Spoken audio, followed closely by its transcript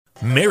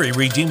Mary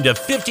redeemed a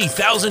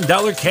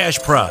 $50,000 cash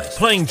prize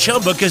playing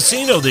Chumba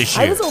Casino this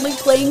year. I was only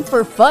playing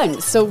for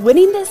fun, so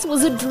winning this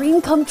was a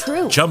dream come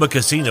true. Chumba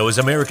Casino is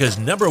America's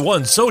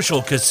 #1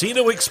 social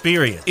casino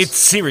experience. It's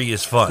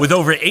serious fun. With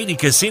over 80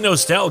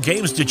 casino-style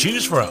games to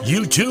choose from,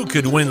 you too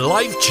could win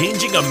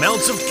life-changing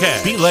amounts of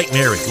cash. Be like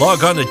Mary.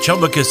 Log on to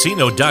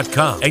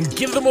ChumbaCasino.com and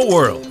give them a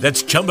whirl.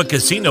 That's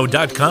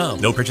ChumbaCasino.com.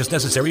 No purchase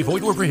necessary.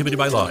 Void where prohibited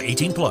by law.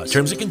 18 plus.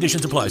 Terms and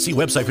conditions apply. See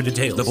website for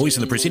details. The voice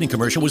in the preceding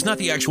commercial was not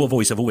the actual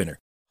voice of a winner.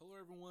 Hello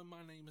everyone,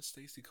 my name is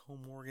Stacey Cole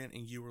Morgan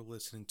and you are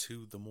listening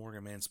to the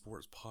Morgan Man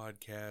Sports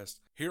Podcast.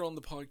 Here on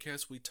the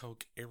podcast we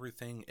talk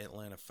everything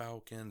Atlanta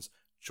Falcons,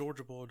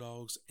 Georgia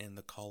Bulldogs, and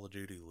the Call of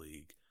Duty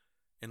League.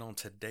 And on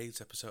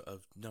today's episode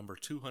of number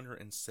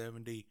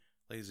 270,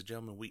 ladies and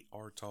gentlemen, we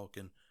are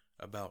talking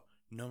about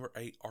number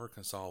 8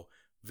 Arkansas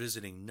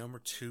visiting number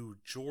 2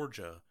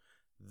 Georgia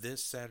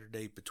this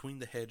Saturday between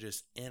the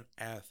hedges in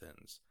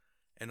Athens.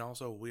 And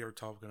also we are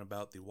talking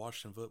about the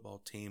Washington football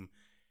team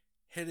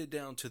headed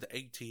down to the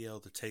ATL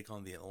to take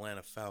on the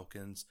Atlanta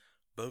Falcons.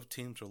 Both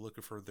teams are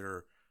looking for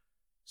their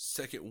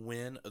second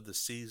win of the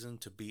season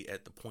to be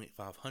at the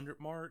 .500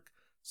 mark.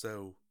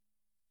 So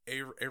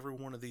every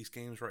one of these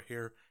games right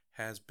here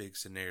has big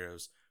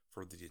scenarios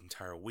for the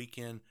entire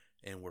weekend,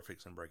 and we're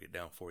fixing to break it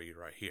down for you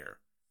right here.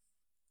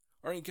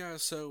 Alright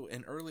guys, so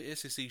an early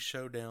SEC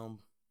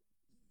showdown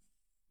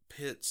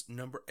pits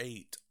number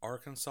 8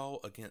 Arkansas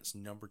against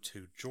number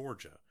 2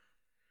 Georgia.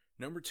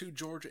 Number 2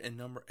 Georgia and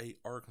number 8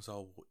 Arkansas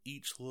will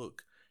each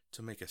look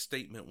to make a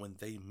statement when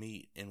they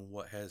meet in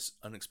what has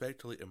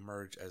unexpectedly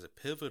emerged as a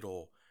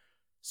pivotal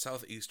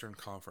Southeastern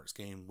Conference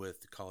game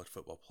with the college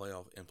football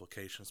playoff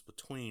implications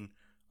between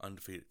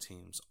undefeated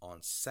teams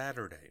on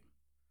Saturday.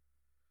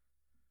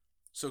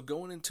 So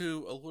going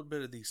into a little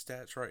bit of these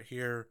stats right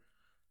here,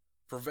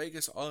 for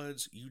Vegas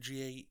odds,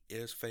 UGA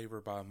is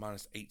favored by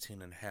minus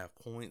 18.5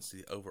 points.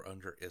 The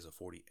over-under is a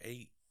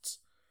 48.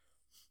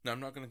 Now I'm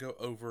not going to go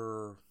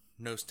over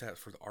no stats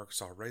for the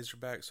Arkansas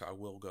Razorbacks, so I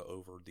will go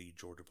over the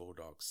Georgia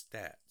Bulldogs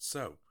stats.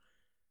 So,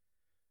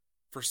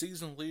 for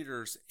season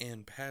leaders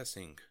in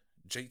passing,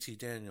 JT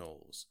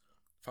Daniels,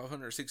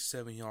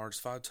 567 yards,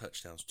 5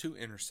 touchdowns, 2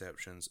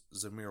 interceptions.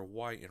 Zamir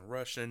White in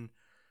rushing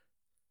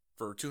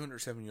for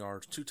 207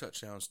 yards, 2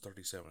 touchdowns,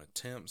 37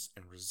 attempts.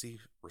 And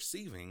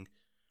receiving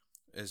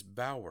is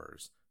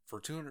Bowers for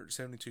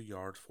 272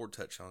 yards, 4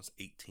 touchdowns,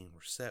 18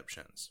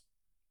 receptions.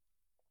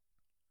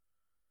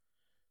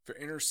 For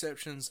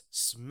interceptions,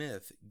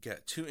 Smith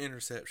got 2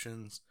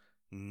 interceptions,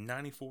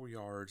 94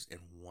 yards, and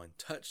 1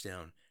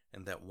 touchdown.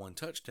 And that 1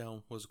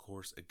 touchdown was, of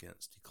course,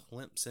 against the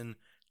Clemson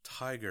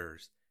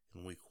Tigers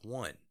in Week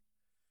 1.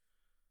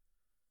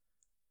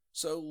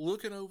 So,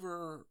 looking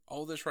over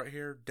all this right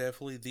here,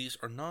 definitely these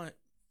are not,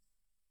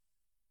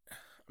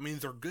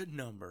 they're good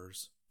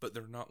numbers, but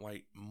they're not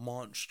like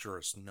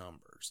monstrous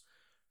numbers.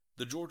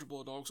 The Georgia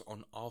Bulldogs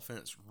on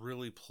offense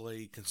really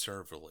play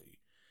conservatively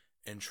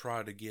and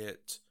try to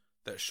get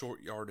that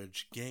short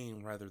yardage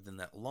game rather than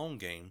that long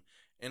game.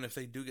 And if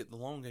they do get the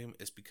long game,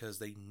 it's because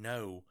they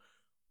know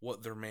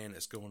what their man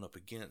is going up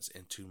against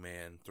in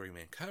 2-man,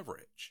 3-man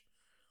coverage.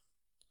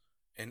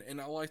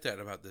 And I like that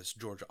about this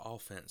Georgia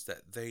offense,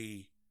 that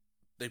they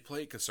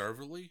play it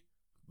conservatively,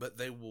 but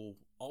they will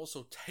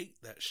also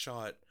take that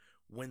shot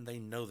when they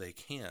know they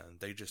can.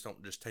 They just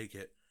don't just take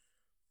it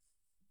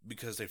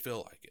because they feel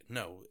like it.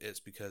 No, it's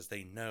because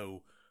they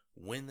know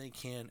when they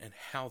can and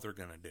how they're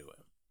going to do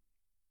it.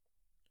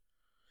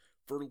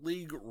 For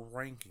league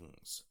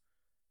rankings,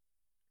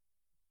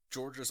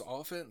 Georgia's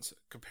offense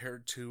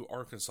compared to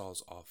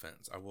Arkansas's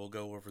offense. I will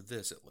go over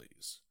this at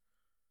least.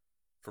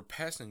 For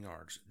passing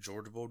yards,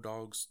 Georgia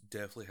Bulldogs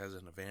definitely has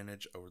an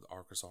advantage over the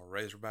Arkansas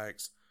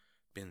Razorbacks,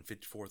 being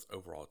 54th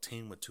overall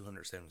team with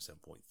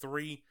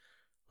 277.3,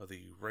 while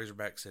the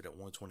Razorbacks sit at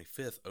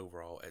 125th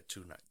overall at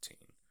 219.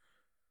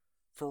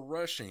 For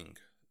rushing,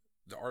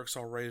 the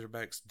Arkansas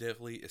Razorbacks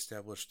definitely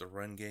established the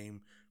run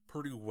game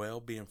pretty well,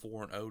 being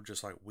 4-0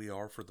 just like we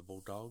are for the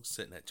Bulldogs,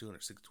 sitting at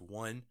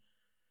 261,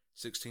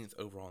 16th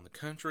overall in the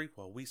country,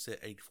 while we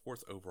sit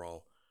 84th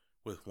overall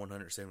with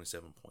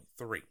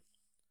 177.3.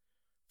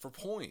 For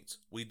points,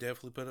 we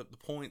definitely put up the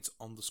points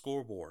on the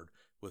scoreboard,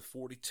 with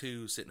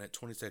 42 sitting at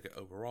 22nd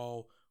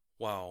overall,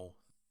 while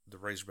the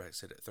Razorbacks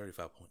sit at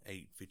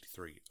 35.8,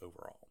 53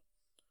 overall.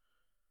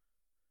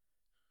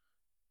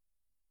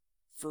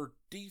 For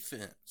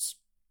defense,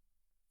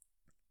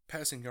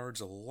 passing yards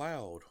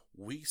allowed,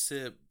 we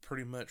sit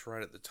pretty much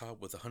right at the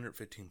top with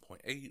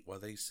 115.8, while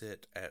they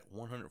sit at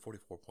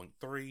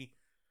 144.3.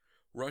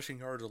 Rushing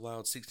yards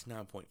allowed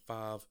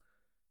 69.5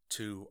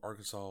 to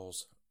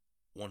Arkansas's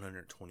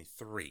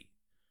 123.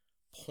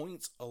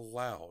 Points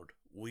allowed,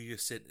 we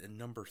sit at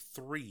number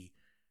 3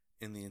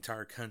 in the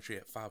entire country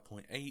at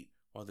 5.8,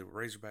 while the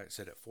Razorbacks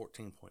sit at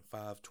 14.5,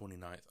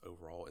 29th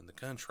overall in the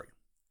country.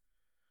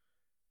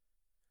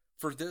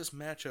 For this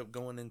matchup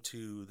going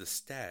into the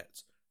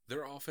stats,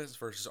 their offense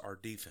versus our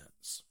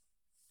defense.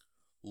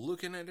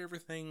 Looking at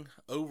everything,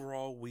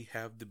 overall, we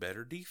have the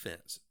better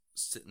defense,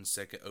 sitting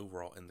second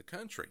overall in the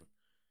country.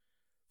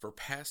 For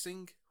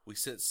passing, We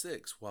sit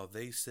 6th, while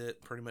they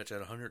sit pretty much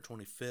at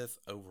 125th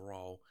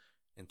overall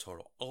in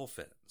total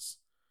offense.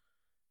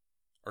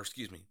 Or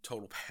excuse me,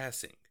 total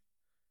passing.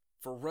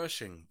 For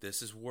rushing,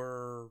 this is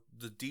where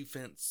the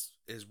defense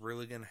is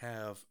really going to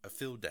have a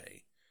field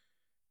day.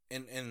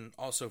 And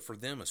also for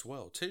them as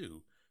well,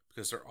 too.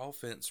 Because their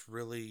offense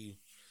really,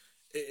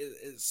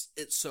 it's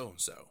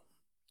so-and-so.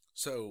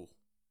 So,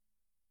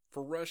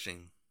 for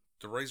rushing,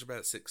 the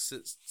Razorbacks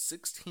sits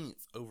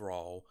 16th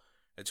overall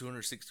at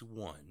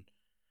 261,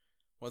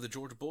 while the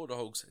Georgia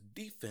Bulldogs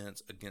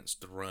defense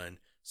against the run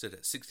sit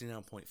at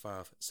 69.5,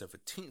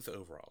 17th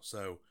overall.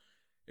 So,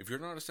 if you're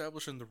not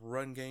establishing the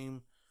run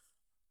game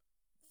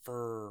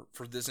for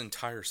this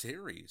entire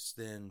series,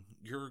 then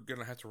you're going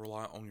to have to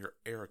rely on your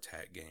air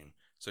attack game.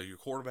 So, your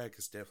quarterback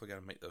has definitely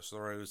got to make those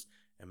throws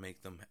and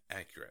make them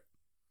accurate.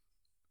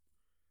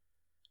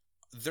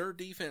 Their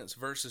defense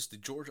versus the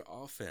Georgia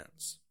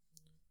offense.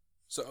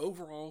 So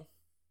overall,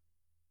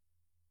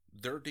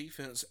 their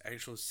defense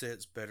actually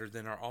sits better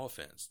than our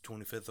offense,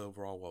 25th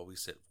overall, while we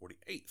sit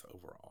 48th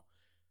overall.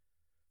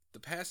 The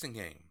passing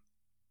game,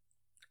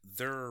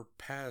 their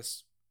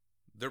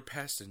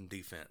passing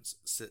defense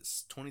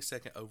sits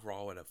 22nd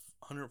overall at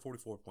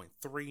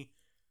 144.3,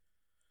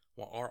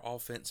 while our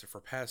offense for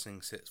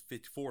passing sits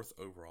 54th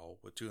overall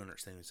with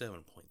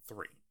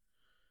 277.3.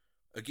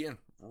 Again,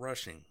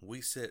 rushing,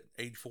 we sit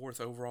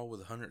 84th overall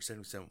with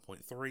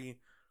 177.3,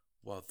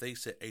 while they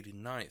sit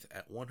 89th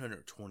at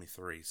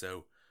 123.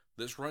 So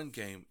this run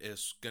game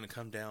is going to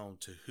come down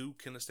to who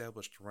can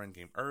establish the run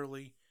game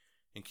early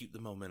and keep the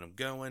momentum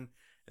going.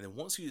 And then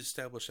once you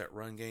establish that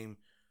run game,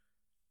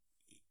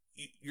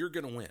 you're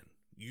going to win.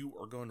 You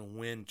are going to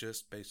win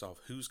just based off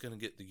who's going to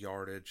get the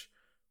yardage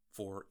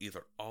for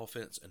either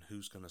offense and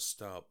who's going to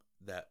stop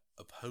that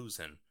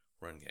opposing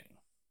run game.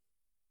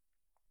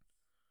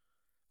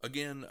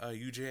 Again,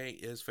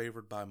 UGA is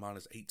favored by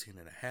minus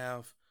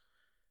 18.5.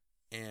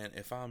 And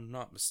if I'm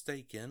not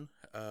mistaken,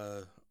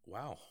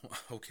 wow,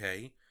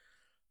 okay.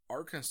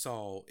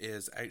 Arkansas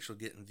is actually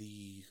getting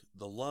the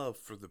love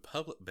for the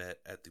public bet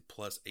at the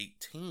plus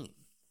 18.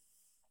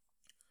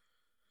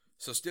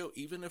 So still,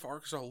 even if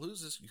Arkansas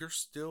loses, you're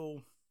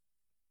still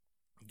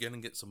going to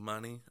get some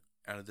money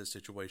out of this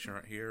situation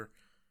right here.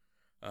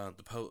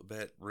 The public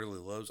bet really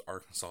loves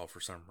Arkansas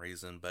for some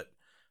reason, but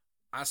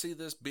I see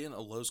this being a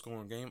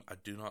low-scoring game. I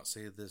do not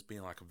see this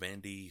being like a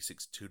Vandy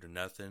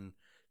 62-0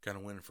 kind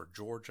of win for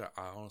Georgia.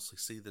 I honestly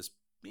see this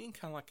being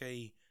kind of like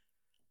a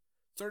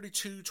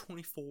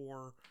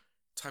 32-24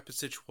 type of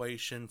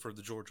situation for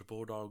the Georgia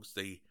Bulldogs.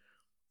 They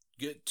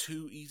get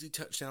 2 easy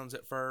touchdowns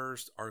at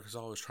first.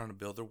 Arkansas is trying to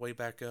build their way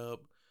back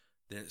up.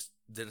 Then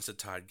it's a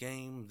tied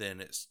game. Then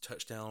it's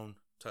touchdown,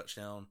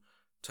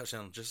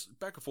 just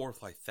back and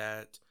forth like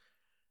that.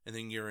 And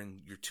then you're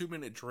in your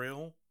 2-minute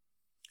drill.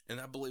 And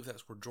I believe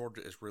that's where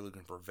Georgia is really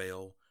going to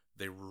prevail.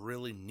 They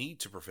really need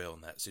to prevail in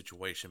that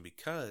situation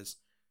because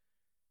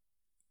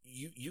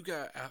you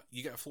got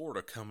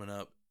Florida coming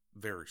up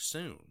very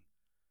soon,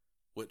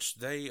 which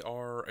they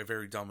are a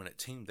very dominant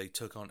team. They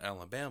took on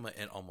Alabama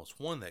and almost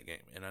won that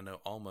game. And I know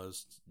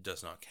almost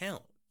does not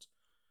count.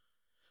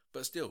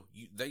 But still,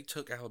 they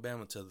took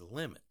Alabama to the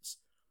limits.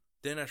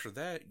 Then after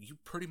that, you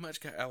pretty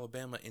much got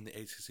Alabama in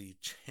the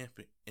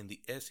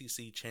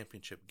SEC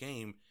championship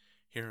game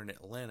here in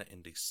Atlanta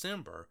in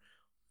December,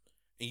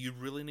 and you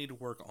really need to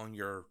work on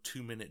your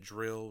 2-minute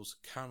drills,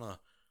 kind of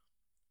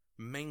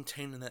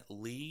maintaining that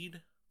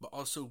lead, but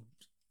also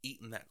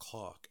eating that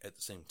clock at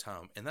the same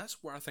time. And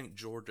that's where I think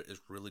Georgia is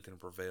really going to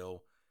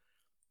prevail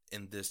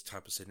in this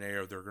type of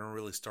scenario. They're going to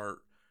really start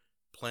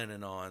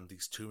planning on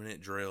these 2-minute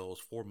drills,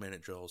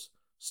 4-minute drills,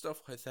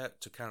 stuff like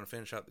that to kind of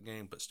finish out the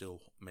game, but still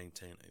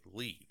maintain a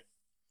lead.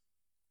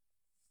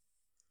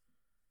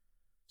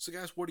 So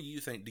guys, what do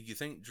you think? Do you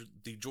think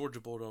the Georgia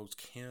Bulldogs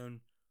can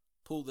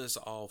pull this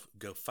off,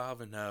 go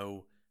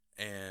 5-0,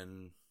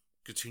 and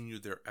continue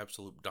their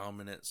absolute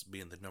dominance,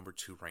 being the number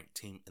 2 ranked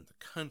team in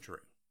the country?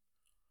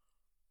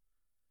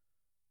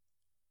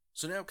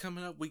 So now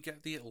coming up, we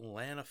got the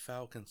Atlanta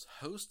Falcons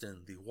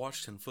hosting the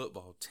Washington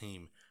football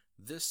team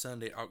this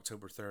Sunday,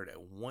 October 3rd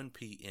at 1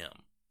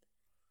 p.m.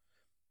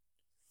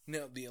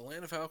 Now, the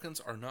Atlanta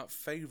Falcons are not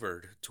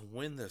favored to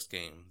win this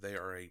game. They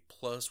are a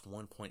plus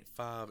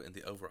 1.5, and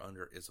the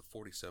over-under is a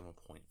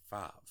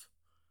 47.5.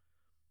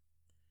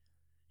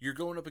 You're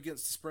going up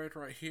against the spread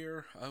right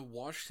here.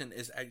 Washington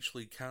is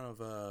actually kind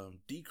of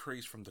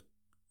decreased from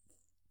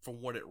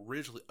what it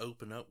originally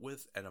opened up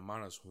with at a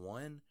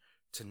 -1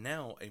 to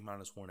now a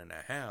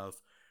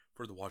 -1.5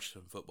 for the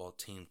Washington football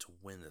team to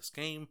win this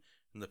game.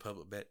 And the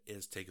public bet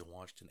is taking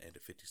Washington at a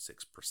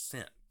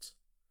 56%.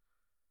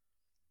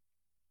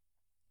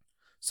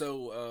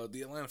 So,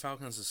 the Atlanta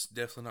Falcons is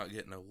definitely not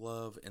getting no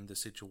love in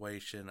this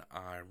situation.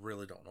 I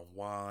really don't know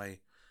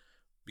why.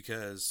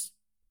 Because,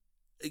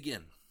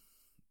 again,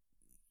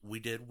 we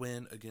did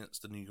win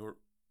against the New York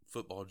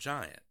Football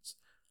Giants.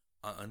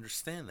 I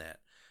understand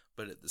that.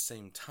 But at the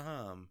same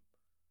time,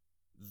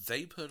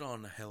 they put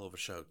on a hell of a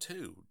show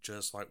too,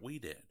 just like we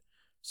did.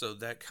 So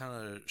that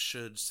kind of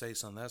should say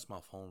something. That's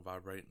my phone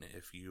vibrating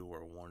if you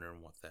were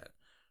wondering what that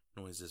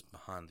noises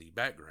behind the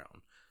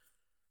background.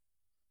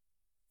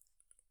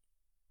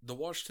 The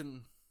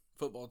Washington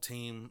football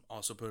team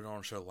also put it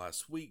on a show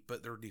last week,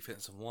 but their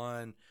defensive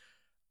line,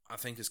 I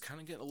think, is kind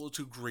of getting a little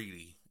too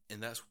greedy,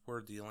 and that's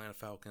where the Atlanta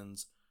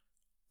Falcons,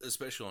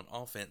 especially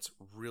on offense,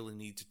 really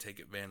need to take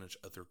advantage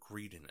of their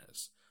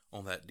greediness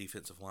on that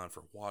defensive line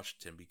for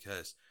Washington,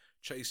 because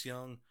Chase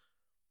Young,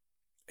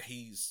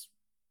 he's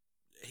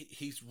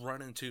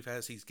running too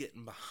fast. He's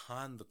getting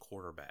behind the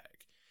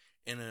quarterback.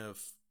 And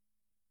if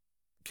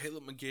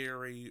Caleb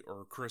McGarry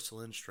or Chris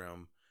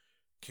Lindstrom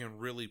can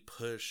really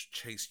push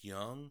Chase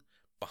Young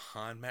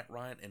behind Matt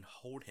Ryan and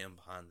hold him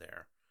behind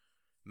there,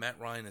 Matt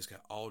Ryan has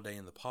got all day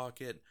in the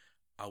pocket.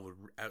 I would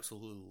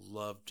absolutely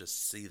love to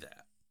see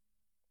that.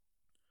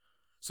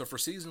 So for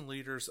season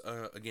leaders,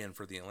 again,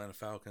 for the Atlanta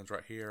Falcons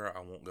right here, I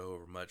won't go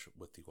over much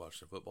with the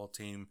Washington football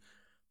team.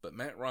 But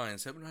Matt Ryan,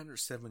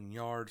 707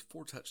 yards,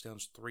 4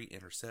 touchdowns, 3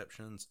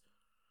 interceptions.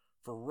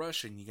 For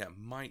rushing, you got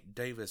Mike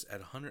Davis at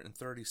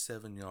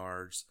 137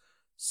 yards,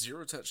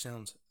 0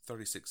 touchdowns,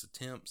 36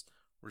 attempts.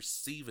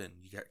 Receiving,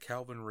 you got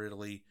Calvin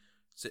Ridley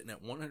sitting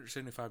at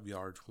 175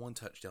 yards, 1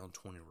 touchdown,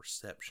 20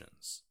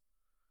 receptions.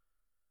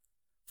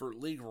 For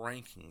league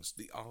rankings,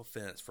 the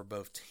offense for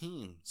both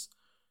teams,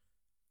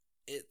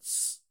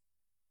 it's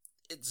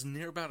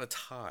near about a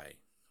tie.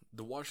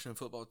 The Washington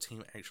football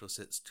team actually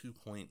sits 2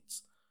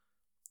 points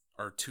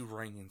or 2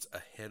 rankings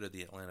ahead of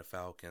the Atlanta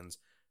Falcons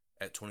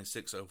at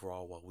 26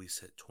 overall, while we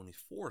sit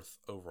 24th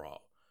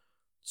overall.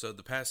 So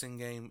the passing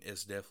game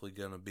is definitely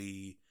going to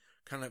be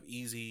kind of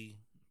easy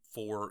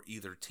for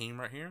either team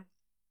right here.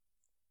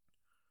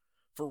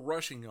 For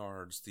rushing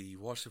yards, the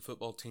Washington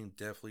football team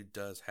definitely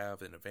does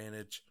have an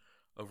advantage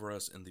over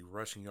us in the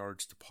rushing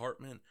yards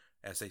department,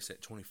 as they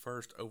sit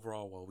 21st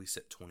overall while we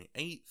sit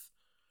 28th.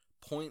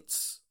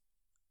 Points,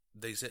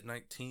 they sit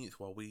 19th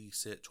while we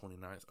sit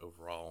 29th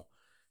overall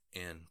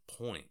in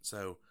points.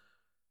 So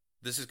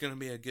this is going to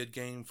be a good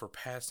game for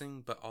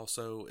passing, but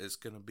also it's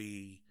going to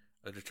be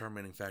a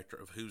determining factor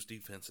of whose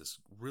defense is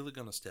really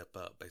going to step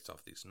up based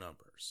off these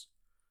numbers.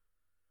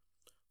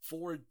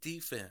 For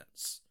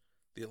defense,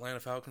 the Atlanta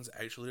Falcons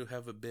actually do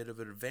have a bit of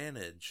an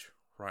advantage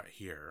right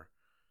here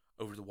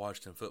over the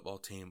Washington football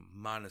team,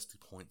 minus the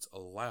points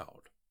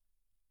allowed.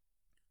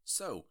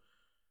 So,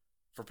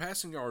 for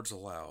passing yards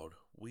allowed,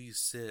 we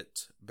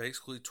sit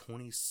basically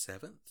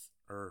 17th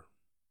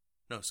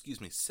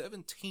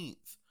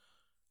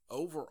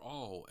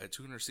overall at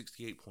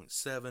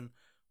 268.7,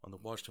 on the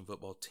Washington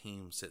football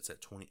team sits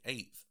at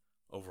 28th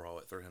overall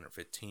at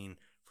 315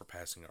 for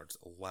passing yards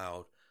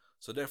allowed.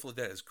 So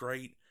definitely that is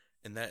great,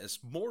 and that is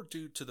more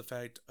due to the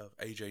fact of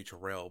A.J.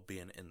 Terrell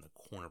being in the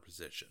corner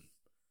position.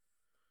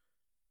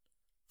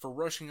 For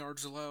rushing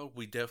yards allowed,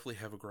 we definitely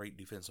have a great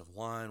defensive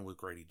line with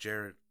Grady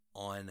Jarrett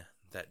on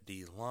that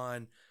D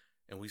line,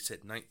 and we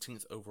sit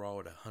 19th overall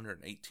at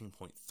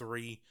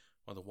 118.3,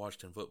 while the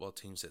Washington football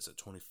team sits at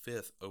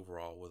 25th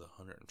overall with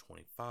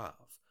 125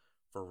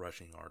 for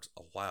rushing yards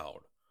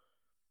allowed.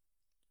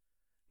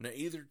 Now,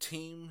 either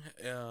team,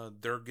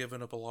 they're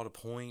giving up a lot of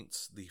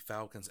points. The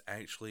Falcons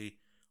actually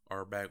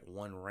are back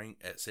one rank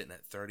at sitting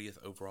at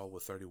 30th overall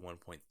with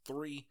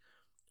 31.3,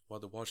 while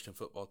the Washington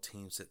football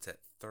team sits at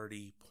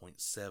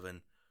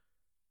 30.7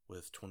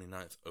 with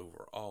 29th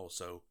overall.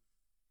 So,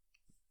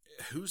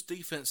 whose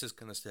defense is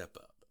going to step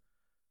up?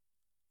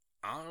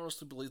 I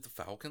honestly believe the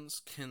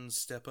Falcons can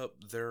step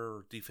up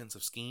their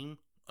defensive scheme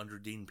under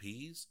Dean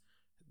Pease.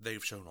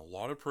 They've shown a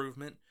lot of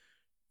improvement.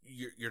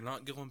 You're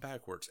not going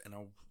backwards, and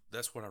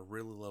that's what I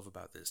really love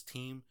about this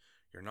team.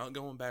 You're not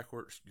going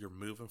backwards, you're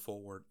moving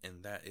forward,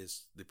 and that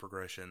is the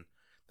progression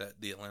that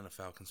the Atlanta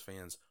Falcons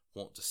fans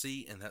want to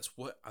see, and that's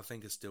what I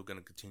think is still going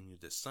to continue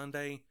this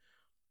Sunday.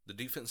 The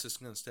defense is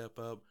going to step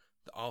up.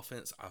 The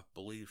offense, I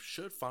believe,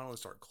 should finally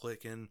start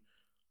clicking.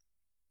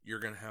 You're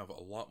going to have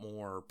a lot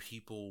more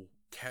people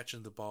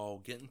catching the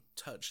ball, getting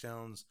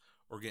touchdowns,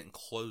 or getting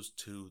close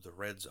to the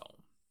red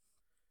zone.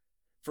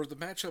 For the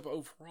matchup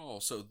overall,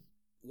 so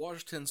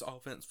Washington's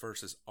offense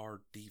versus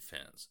our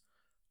defense.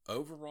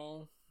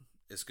 Overall,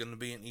 it's going to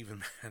be an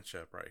even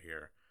matchup right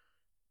here.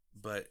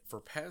 But for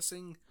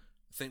passing,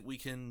 I think we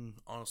can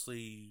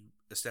honestly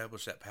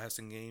establish that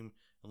passing game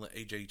and let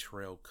A.J.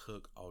 Terrell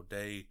cook all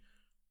day.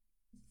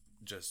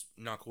 Just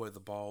knock away the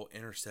ball,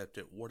 intercept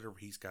it, whatever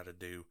he's got to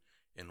do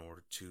in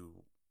order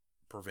to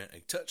prevent a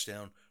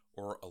touchdown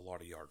or a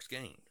lot of yards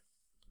gained.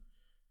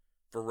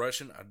 For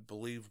rushing, I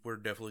believe we're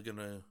definitely going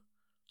to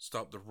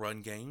stop the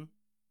run game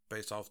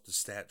based off the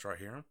stats right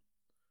here,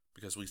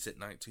 because we sit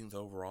 19th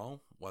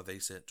overall while they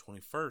sit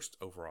 21st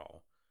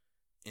overall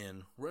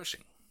in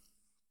rushing.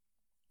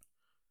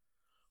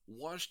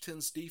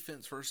 Washington's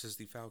defense versus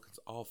the Falcons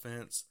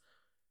offense,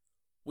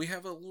 we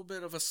have a little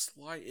bit of a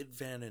slight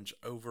advantage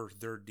over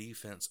their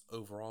defense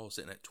overall,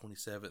 sitting at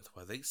 27th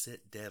while they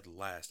sit dead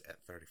last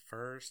at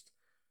 31st.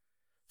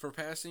 For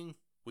passing,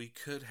 we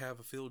could have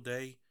a field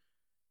day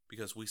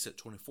because we sit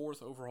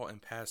 24th overall in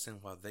passing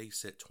while they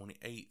sit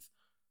 28th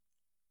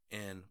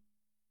in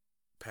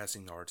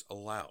passing yards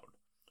allowed.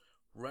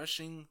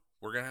 Rushing,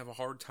 we're going to have a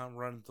hard time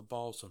running the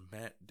ball, so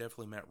Matt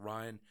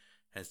Ryan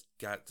has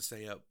got to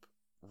stay up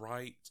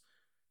right.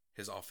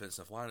 His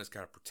offensive line has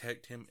got to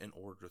protect him in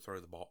order to throw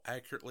the ball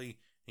accurately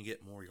and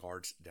get more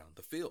yards down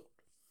the field.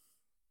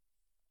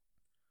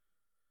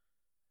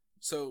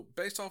 So,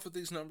 based off of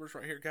these numbers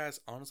right here, guys,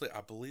 honestly, I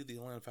believe the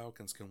Atlanta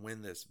Falcons can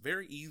win this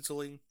very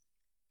easily.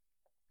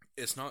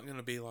 It's not going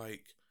to be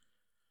like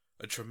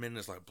a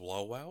tremendous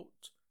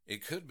blowout.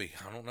 It could be.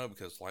 I don't know,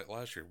 because like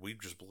last year, we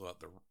just blew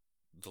out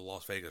the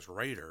Las Vegas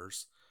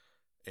Raiders,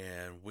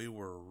 and we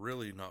were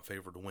really not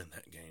favored to win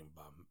that game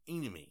by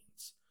any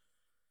means.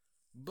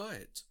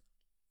 But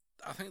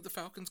I think the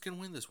Falcons can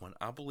win this one.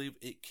 I believe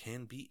it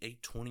can be a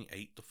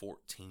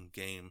 28-14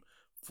 game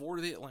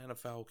for the Atlanta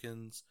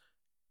Falcons.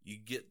 You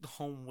get the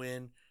home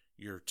win.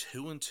 You're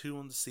 2-2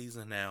 on the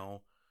season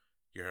now.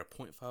 You're at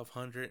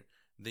 .500.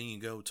 Then you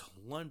go to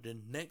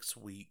London next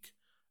week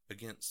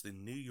against the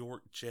New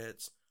York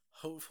Jets.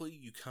 Hopefully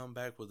you come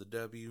back with a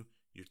W.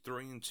 You're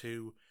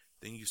 3-2.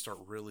 Then you start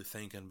really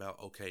thinking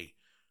about, okay,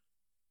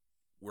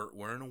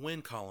 we're in a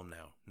win column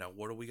now. Now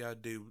what do we got to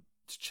do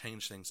to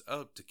change things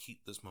up to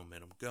keep this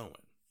momentum going?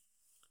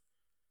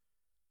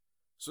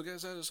 So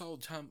guys, that is all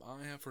the time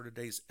I have for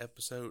today's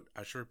episode.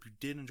 I sure hope you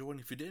did enjoy, and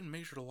if you didn't,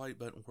 make sure to like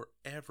button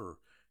wherever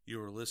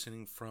you are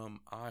listening from: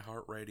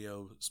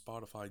 iHeartRadio,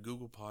 Spotify,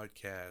 Google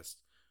Podcasts,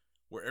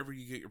 wherever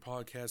you get your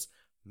podcasts.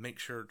 Make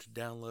sure to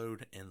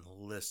download and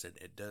listen.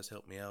 It does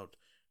help me out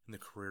in the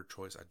career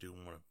choice I do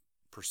want to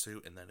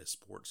pursue, and that is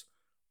sports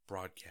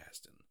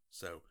broadcasting.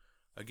 So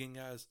again,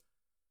 guys,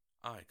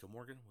 good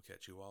Morgan. We'll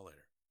catch you all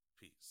later.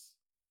 Peace.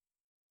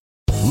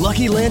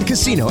 Lucky Land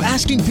Casino,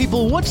 asking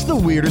people, what's the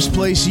weirdest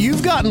place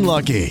you've gotten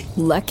lucky?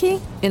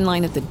 Lucky? In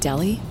line at the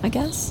deli, I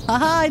guess?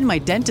 Aha, in my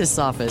dentist's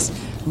office.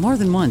 More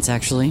than once,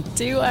 actually.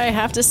 Do I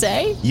have to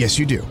say? Yes,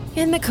 you do.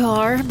 In the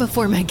car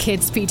before my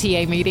kids'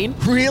 PTA meeting.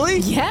 Really?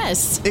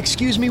 Yes.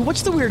 Excuse me,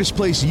 what's the weirdest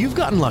place you've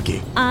gotten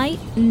lucky? I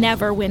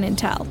never win and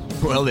tell.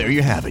 Well, there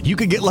you have it. You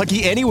can get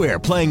lucky anywhere,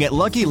 playing at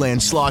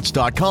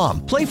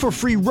LuckyLandSlots.com. Play for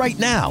free right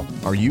now.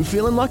 Are you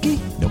feeling lucky?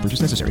 No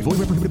purchase necessary. Void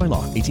where prohibited by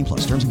law.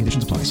 18+. Terms and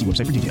conditions apply. See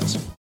website for details.